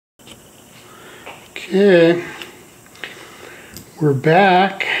Okay, we're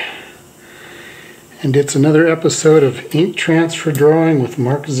back, and it's another episode of Ink Transfer Drawing with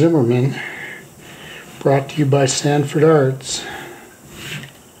Mark Zimmerman, brought to you by Sanford Arts.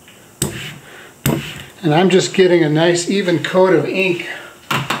 And I'm just getting a nice even coat of ink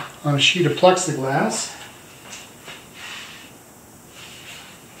on a sheet of plexiglass.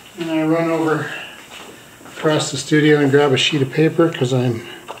 And I run over across the studio and grab a sheet of paper because I'm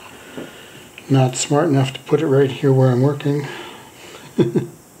not smart enough to put it right here where I'm working. And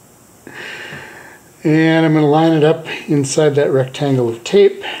I'm going to line it up inside that rectangle of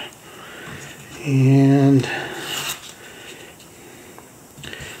tape and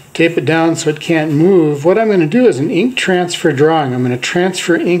tape it down so it can't move. What I'm going to do is an ink transfer drawing. I'm going to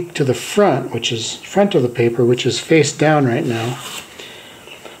transfer ink to the front, which is front of the paper, which is face down right now,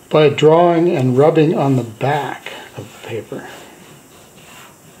 by drawing and rubbing on the back of the paper.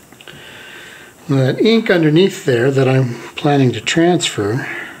 That ink underneath there that I'm planning to transfer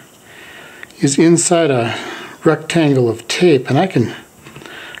is inside a rectangle of tape, and I can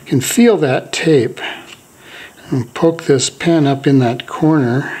feel that tape. And poke this pen up in that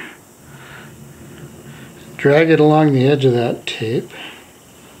corner, drag it along the edge of that tape.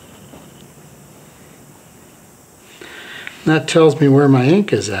 And that tells me where my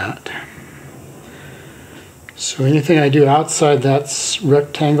ink is at. So anything I do outside that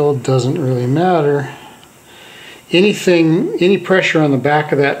rectangle doesn't really matter. Any pressure on the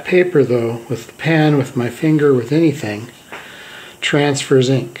back of that paper though, with the pen, with my finger, with anything,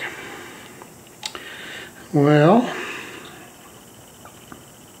 transfers ink. Well,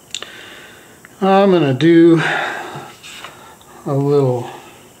 I'm going to do I'm going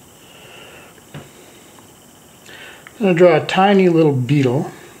to draw a tiny little beetle.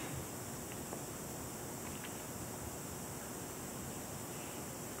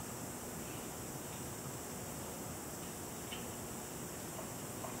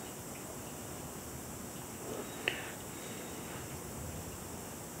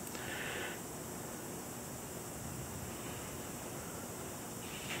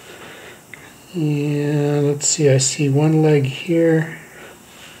 And let's see, I see one leg here,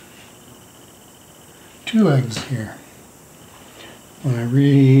 two legs here. When I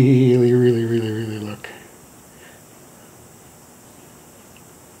really look.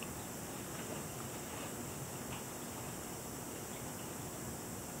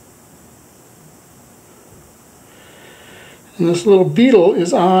 And this little beetle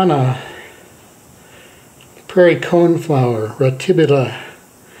is on a prairie coneflower, Ratibida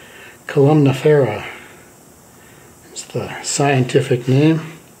Columnifera. It's the scientific name.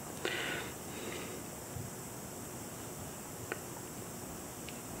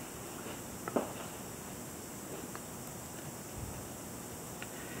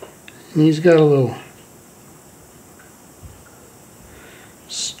 And he's got a little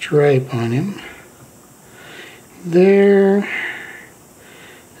stripe on him there,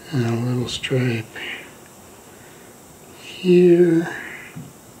 and a little stripe here.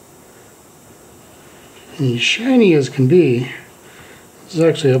 And he's shiny as can be. This is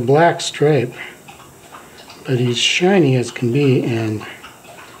actually a black stripe, but he's shiny as can be, and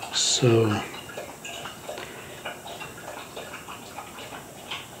so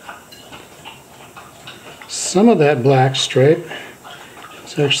some of that black stripe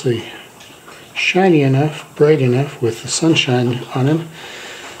is actually shiny enough, bright enough with the sunshine on him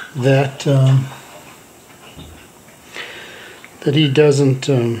that that he doesn't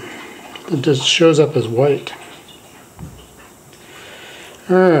it just shows up as white.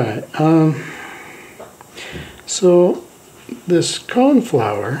 Alright, so this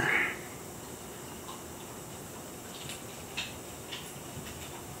coneflower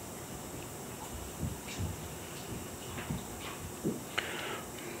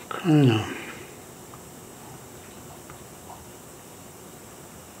kind of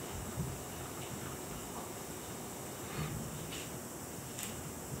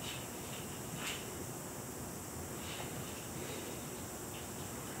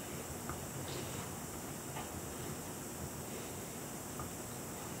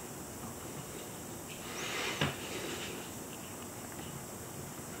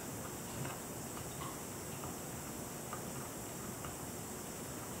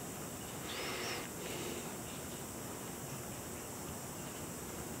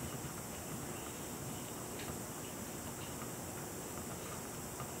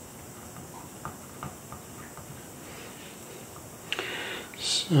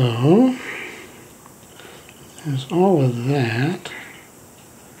so there's all of that.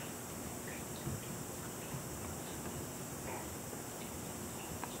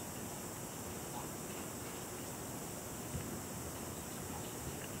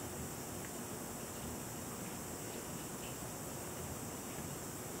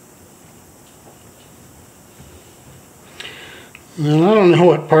 And I don't know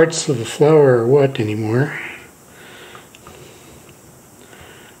what parts of the flower are what anymore.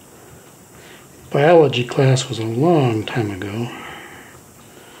 Biology class was a long time ago.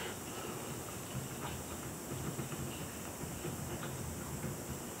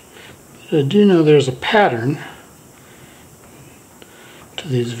 But I do know there's a pattern to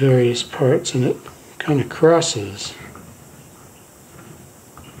these various parts, and it kind of crosses.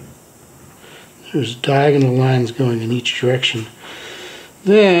 There's diagonal lines going in each direction.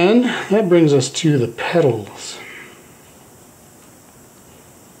 Then that brings us to the petals.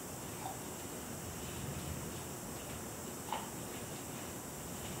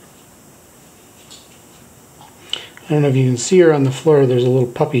 I don't know if you can see her on the floor. There's a little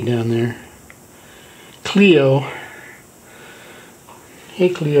puppy down there. Cleo. Hey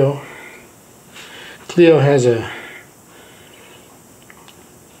Cleo. Cleo has a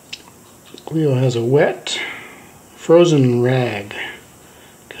wet frozen rag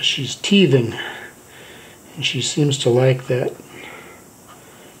because she's teething, and she seems to like that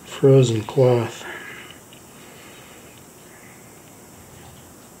frozen cloth.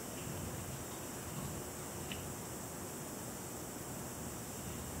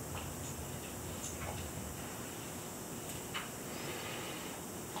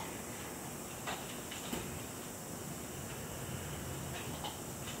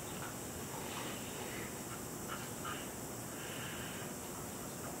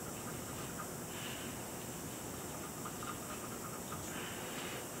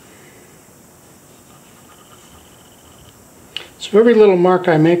 So every little mark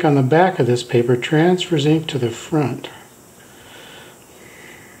I make on the back of this paper transfers ink to the front.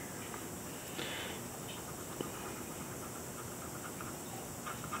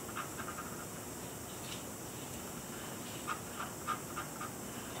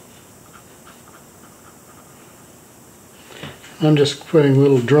 I'm just putting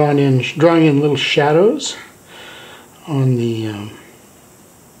little drawing in little shadows on the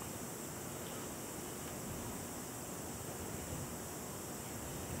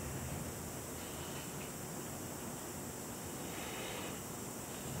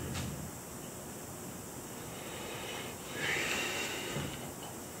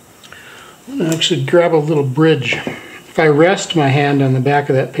I actually grab a little bridge. If I rest my hand on the back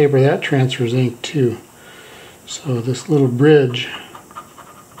of that paper, that transfers ink too. So this little bridge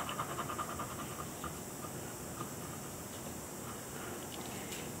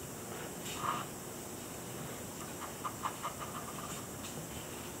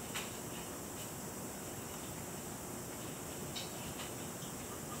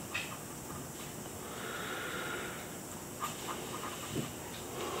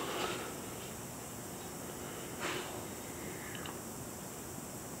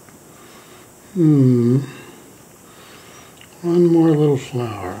one more little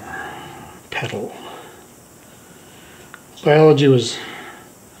flower petal. Biology was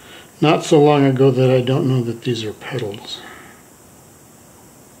not so long ago that I don't know that these are petals.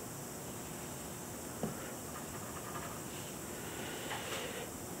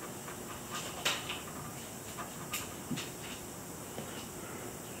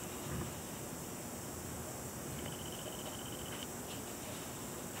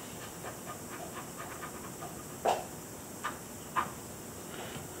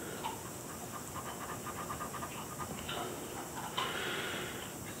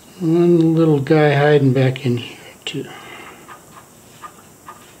 One little guy hiding back in here too.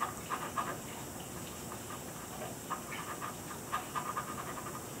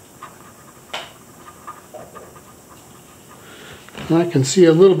 I can see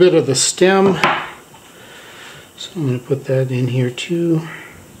a little bit of the stem, so I'm going to put that in here too.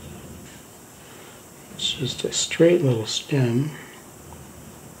 It's just a straight little stem.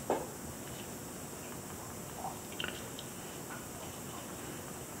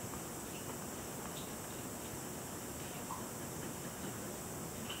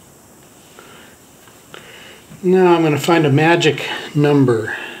 Now I'm going to find a magic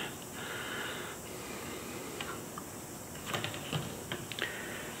number.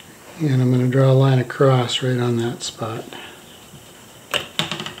 And I'm going to draw a line across right on that spot.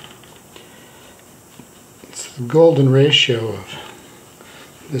 It's the golden ratio of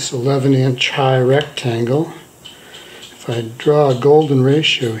this 11-inch high rectangle. If I draw a golden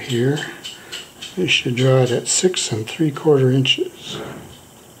ratio here, I should draw it at 6 3/4 inches.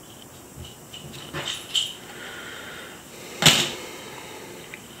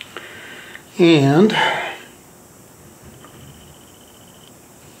 And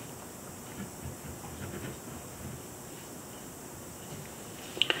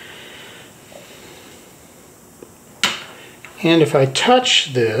And if I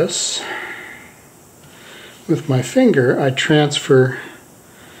touch this with my finger, I transfer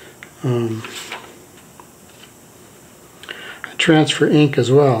ink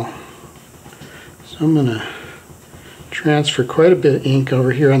as well. So I'm going to transfer quite a bit of ink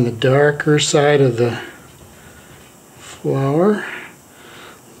over here on the darker side of the flower.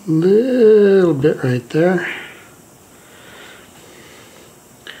 A little bit right there.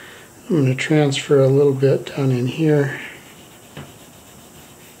 I'm going to transfer a little bit down in here.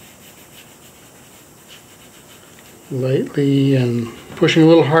 Lightly, and pushing a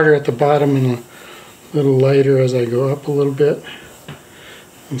little harder at the bottom and a little lighter as I go up a little bit.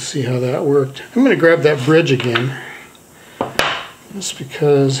 And see how that worked. I'm going to grab that bridge again, just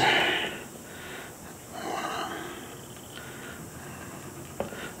because I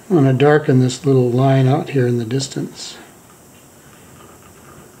want to darken this little line out here in the distance.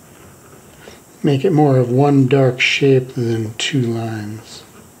 Make it more of one dark shape than two lines.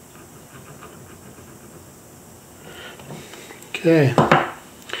 Okay,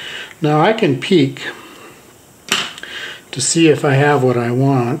 now I can peek to see if I have what I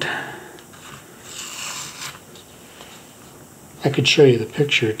want. I could show you the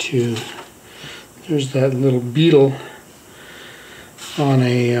picture too. There's that little beetle on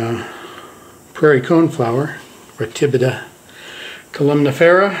a prairie coneflower, Ratibida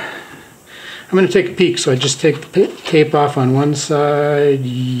Columnifera. I'm going to take a peek, so I just take the tape off on one side.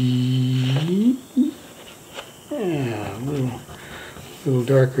 Yeah, a little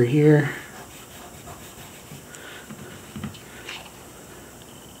darker here.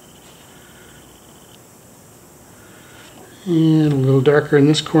 And a little darker in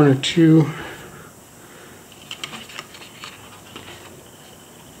this corner too.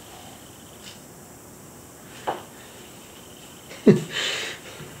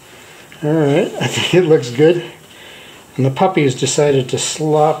 Alright, I think it looks good. And the puppies decided to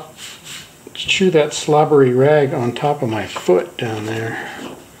chew that slobbery rag on top of my foot down there.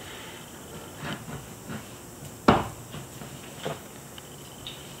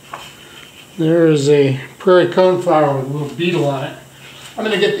 There is a prairie coneflower with a little beetle on it. I'm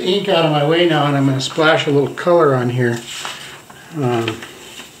going to get the ink out of my way now, and I'm going to splash a little color on here.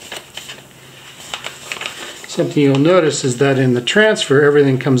 Something you'll notice is that in the transfer,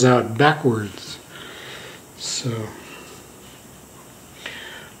 everything comes out backwards. So,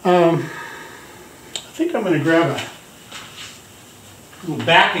 I think I'm going to grab a little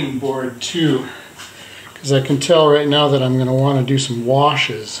backing board too, because I can tell right now that I'm going to want to do some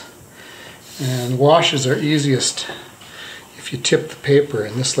washes. And washes are easiest if you tip the paper,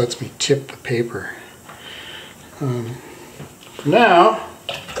 and this lets me tip the paper. For now,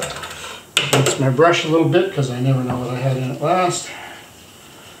 rinse my brush a little bit because I never know what I had in it last.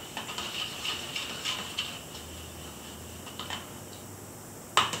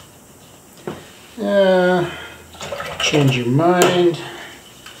 Change your mind,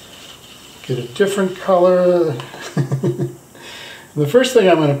 get a different color. The first thing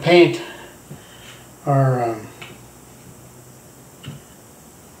I'm going to paint are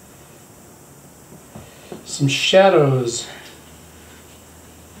some shadows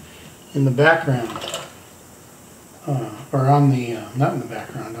in the background, or on the, not in the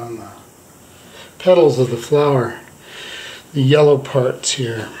background, on the petals of the flower, the yellow parts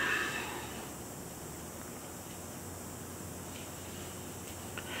here.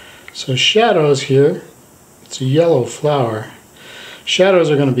 So shadows here, it's a yellow flower.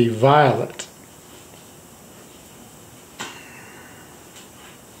 Shadows are going to be violet.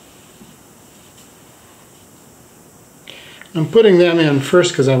 I'm putting them in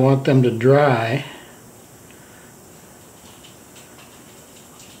first because I want them to dry.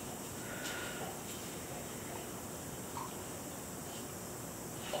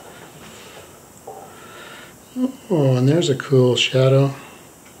 Oh, and there's a cool shadow.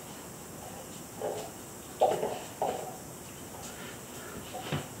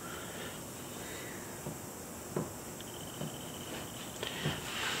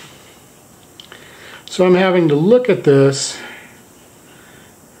 So I'm having to look at this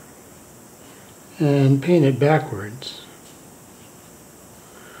and paint it backwards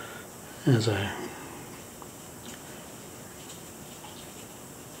as I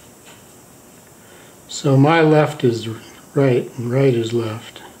so my left is right and right is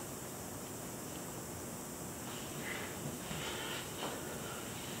left.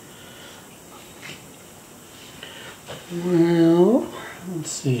 Well,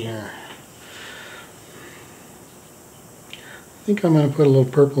 let's see here. I think I'm going to put a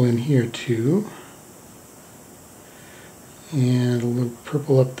little purple in here too, and a little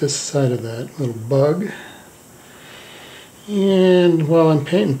purple up this side of that little bug, And while I'm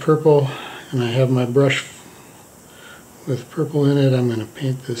painting purple, and I have my brush with purple in it, I'm going to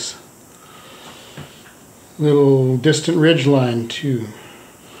paint this little distant ridge line too.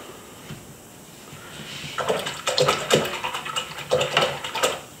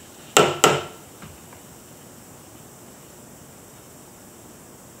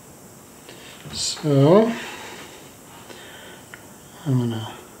 So I'm going to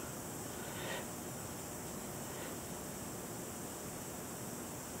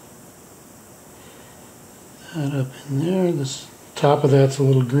that up in there. This top of that's a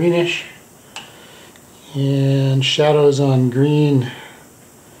little greenish, and shadows on green.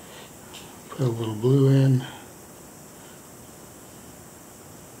 Put a little blue in.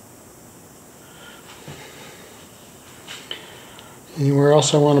 Anywhere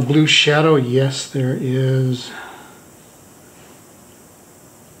else I want a blue shadow? Yes, there is.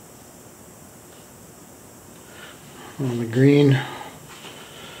 On the green.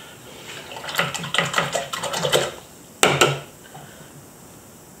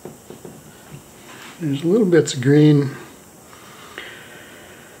 There's little bits of green.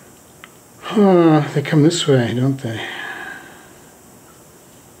 They come this way, don't they?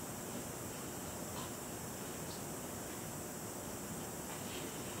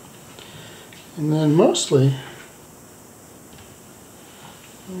 And then mostly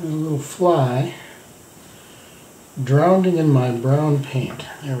a little fly drowning in my brown paint.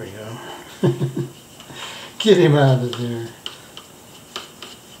 There we go. Get him out of there.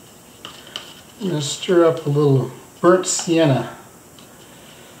 I'm going to stir up a little burnt sienna,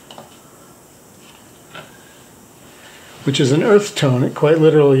 which is an earth tone. It quite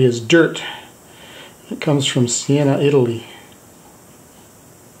literally is dirt. It comes from Siena, Italy.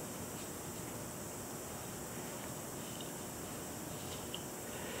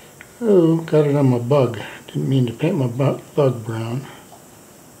 Oh, got it on my bug. Didn't mean to paint my bug brown.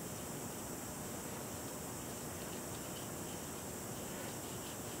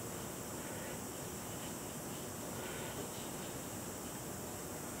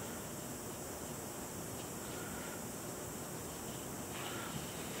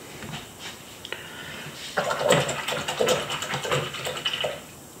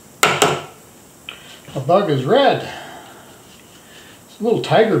 A bug is red. A little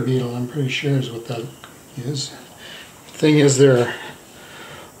tiger beetle, I'm pretty sure is what that is. Thing is, there are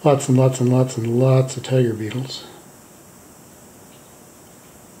lots and lots and lots and lots of tiger beetles.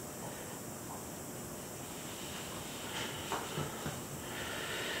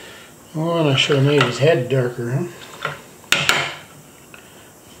 Oh, and I should have made his head darker, huh?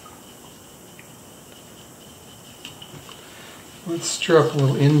 Let's stir up a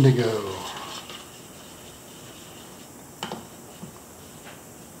little indigo.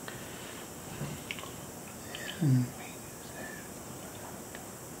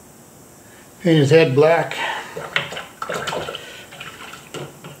 Paint his head black.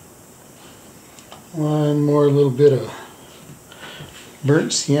 One more little bit of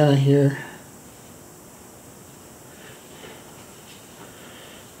burnt sienna here.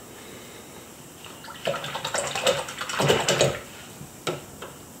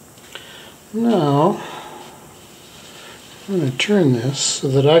 Now, I'm going to turn this so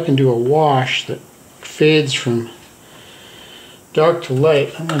that I can do a wash that fades from dark to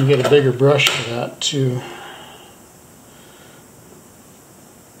light. I'm going to get a bigger brush for that too.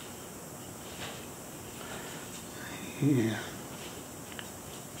 Yeah.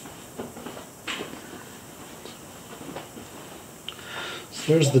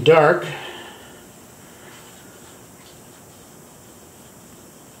 So there's the dark.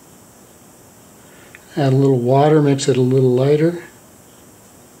 Add a little water, makes it a little lighter.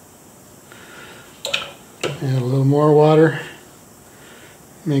 Add a little more water.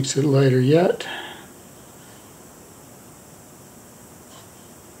 Makes it lighter yet.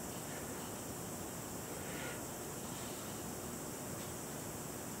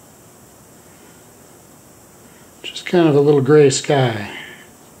 Just kind of a little gray sky.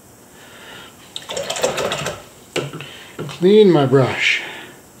 Clean my brush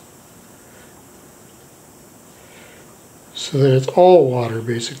so that it's all water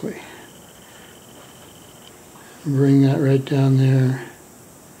basically. Bring that right down there.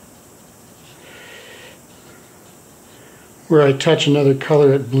 Where I touch another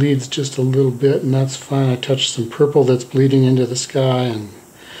color, it bleeds just a little bit, and that's fine. I touch some purple that's bleeding into the sky, and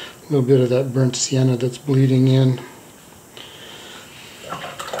a little bit of that burnt sienna that's bleeding in.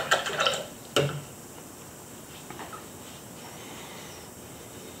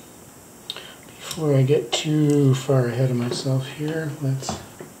 Before I get too far ahead of myself here, let's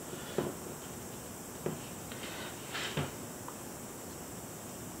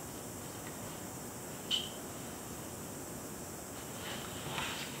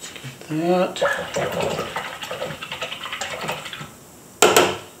that.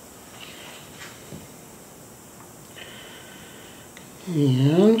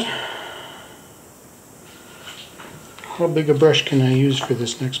 And how big a brush can I use for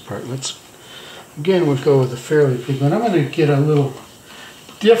this next part? Again, we'll go with a fairly big one. I'm going to get a little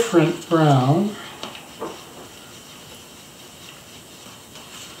different brown.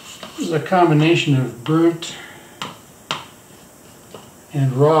 This is a combination of burnt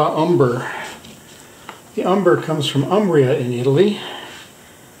and raw umber. The umber comes from Umbria in Italy.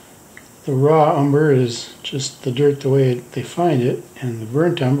 The raw umber is just the dirt the way they find it, and the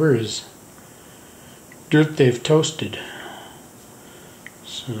burnt umber is dirt they've toasted.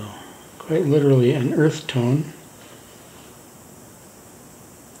 So, quite literally an earth tone.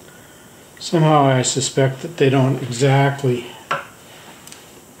 Somehow I suspect that they don't exactly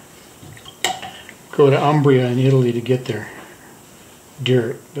go to Umbria in Italy to get their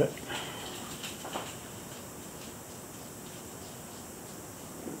dirt, but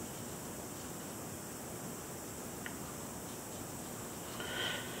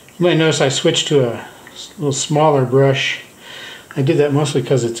you might notice I switched to a little smaller brush. I did that mostly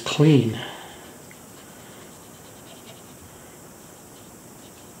because it's clean.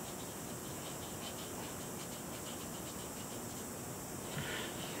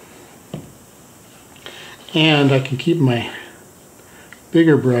 And I can keep my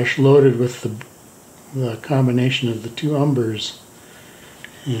bigger brush loaded with the combination of the two umbers.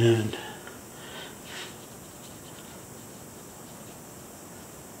 And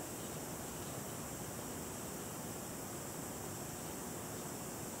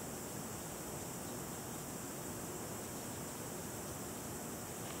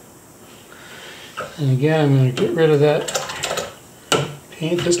again, I'm going to get rid of that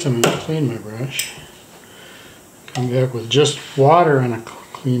paint. This time I'm going to clean my brush. Come back with just water on a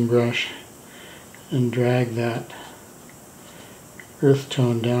clean brush and drag that earth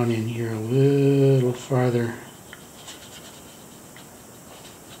tone down in here a little farther.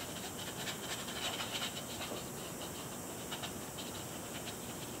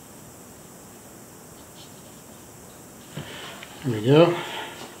 There we go.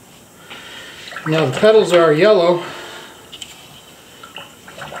 Now the petals are yellow.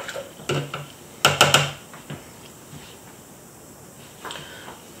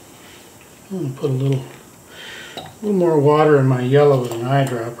 I'm going to put a little more water in my yellow with an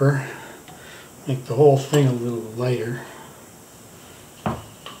eyedropper. Make the whole thing a little lighter.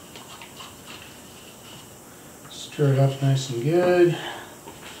 Stir it up nice and good.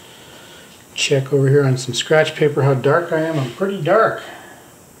 Check over here on some scratch paper how dark I am. I'm pretty dark.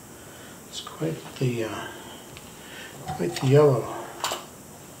 It's quite the yellow.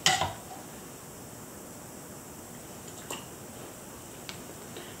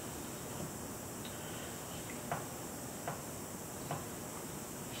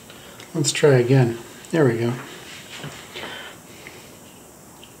 Let's try again. There we go.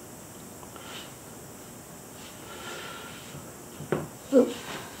 Oh.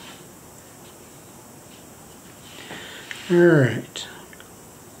 All right.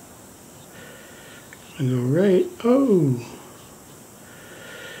 I go right. Oh.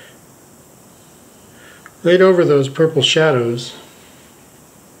 Right over those purple shadows.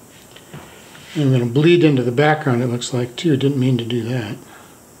 And I'm going to bleed into the background, it looks like, too. Didn't mean to do that.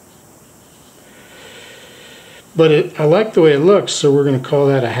 But I like the way it looks, so we're going to call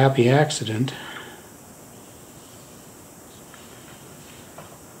that a happy accident.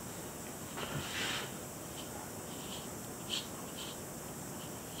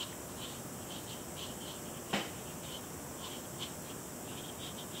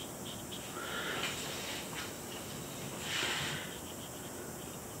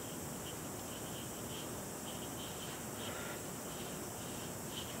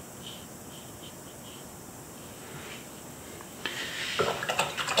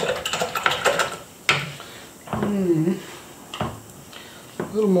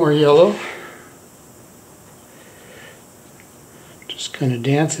 A little more yellow. Just kind of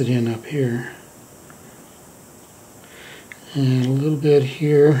dance it in up here. And a little bit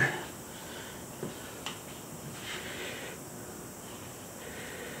here.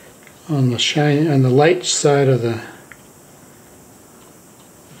 On the light side of the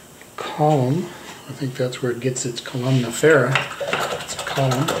column. I think that's where it gets its columnifera. It's a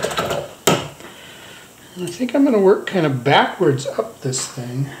column. And I think I'm going to work kind of backwards up this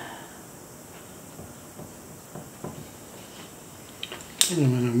thing. And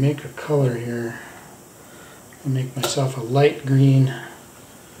I'm going to make a color here. I'll make myself a light green.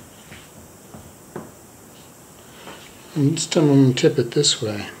 And this time I'm going to tip it this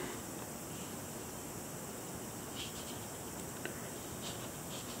way.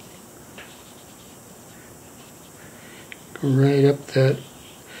 Go right up that.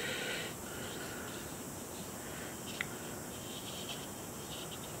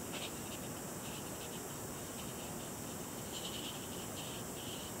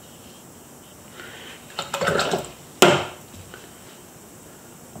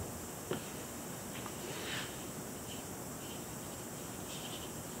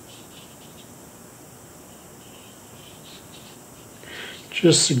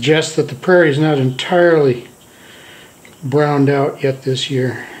 Just suggest that the prairie is not entirely browned out yet this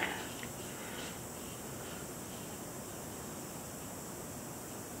year.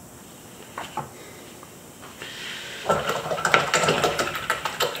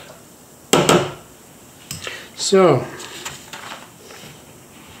 So,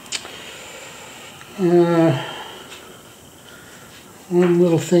 one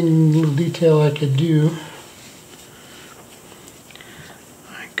little detail I could do.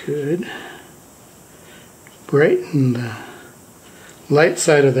 Could brighten the light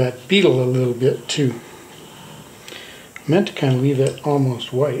side of that beetle a little bit too. I meant to kind of leave it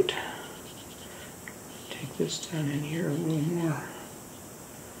almost white. Take this down in here a little more.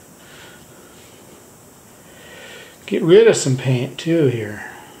 Get rid of some paint too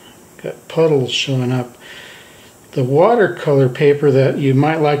here. Got puddles showing up. The watercolor paper that you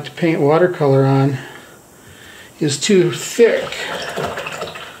might like to paint watercolor on is too thick.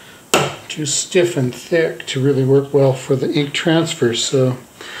 Too stiff and thick to really work well for the ink transfer, so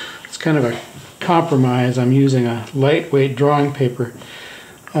it's kind of a compromise. I'm using a lightweight drawing paper.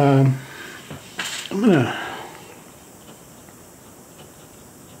 I'm gonna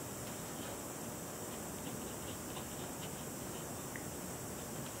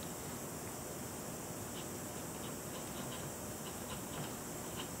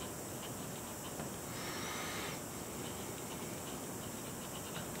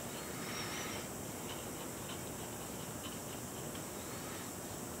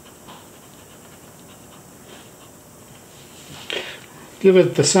give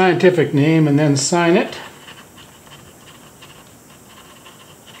it the scientific name and then sign it.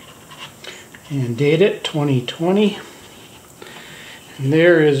 And date it 2020. And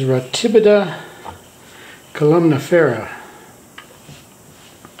there is Ratibida Columnifera.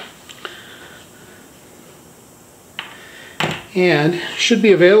 And should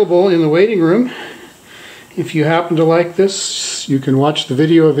be available in the waiting room. If you happen to like this, you can watch the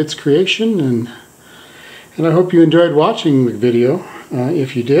video of its creation, and I hope you enjoyed watching the video.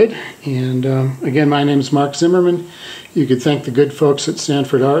 If you did, and again, my name is Mark Zimmerman. You could thank the good folks at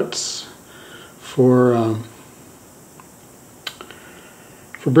Sanford Arts for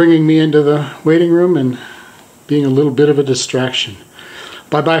bringing me into the waiting room and being a little bit of a distraction.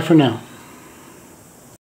 Bye-bye for now.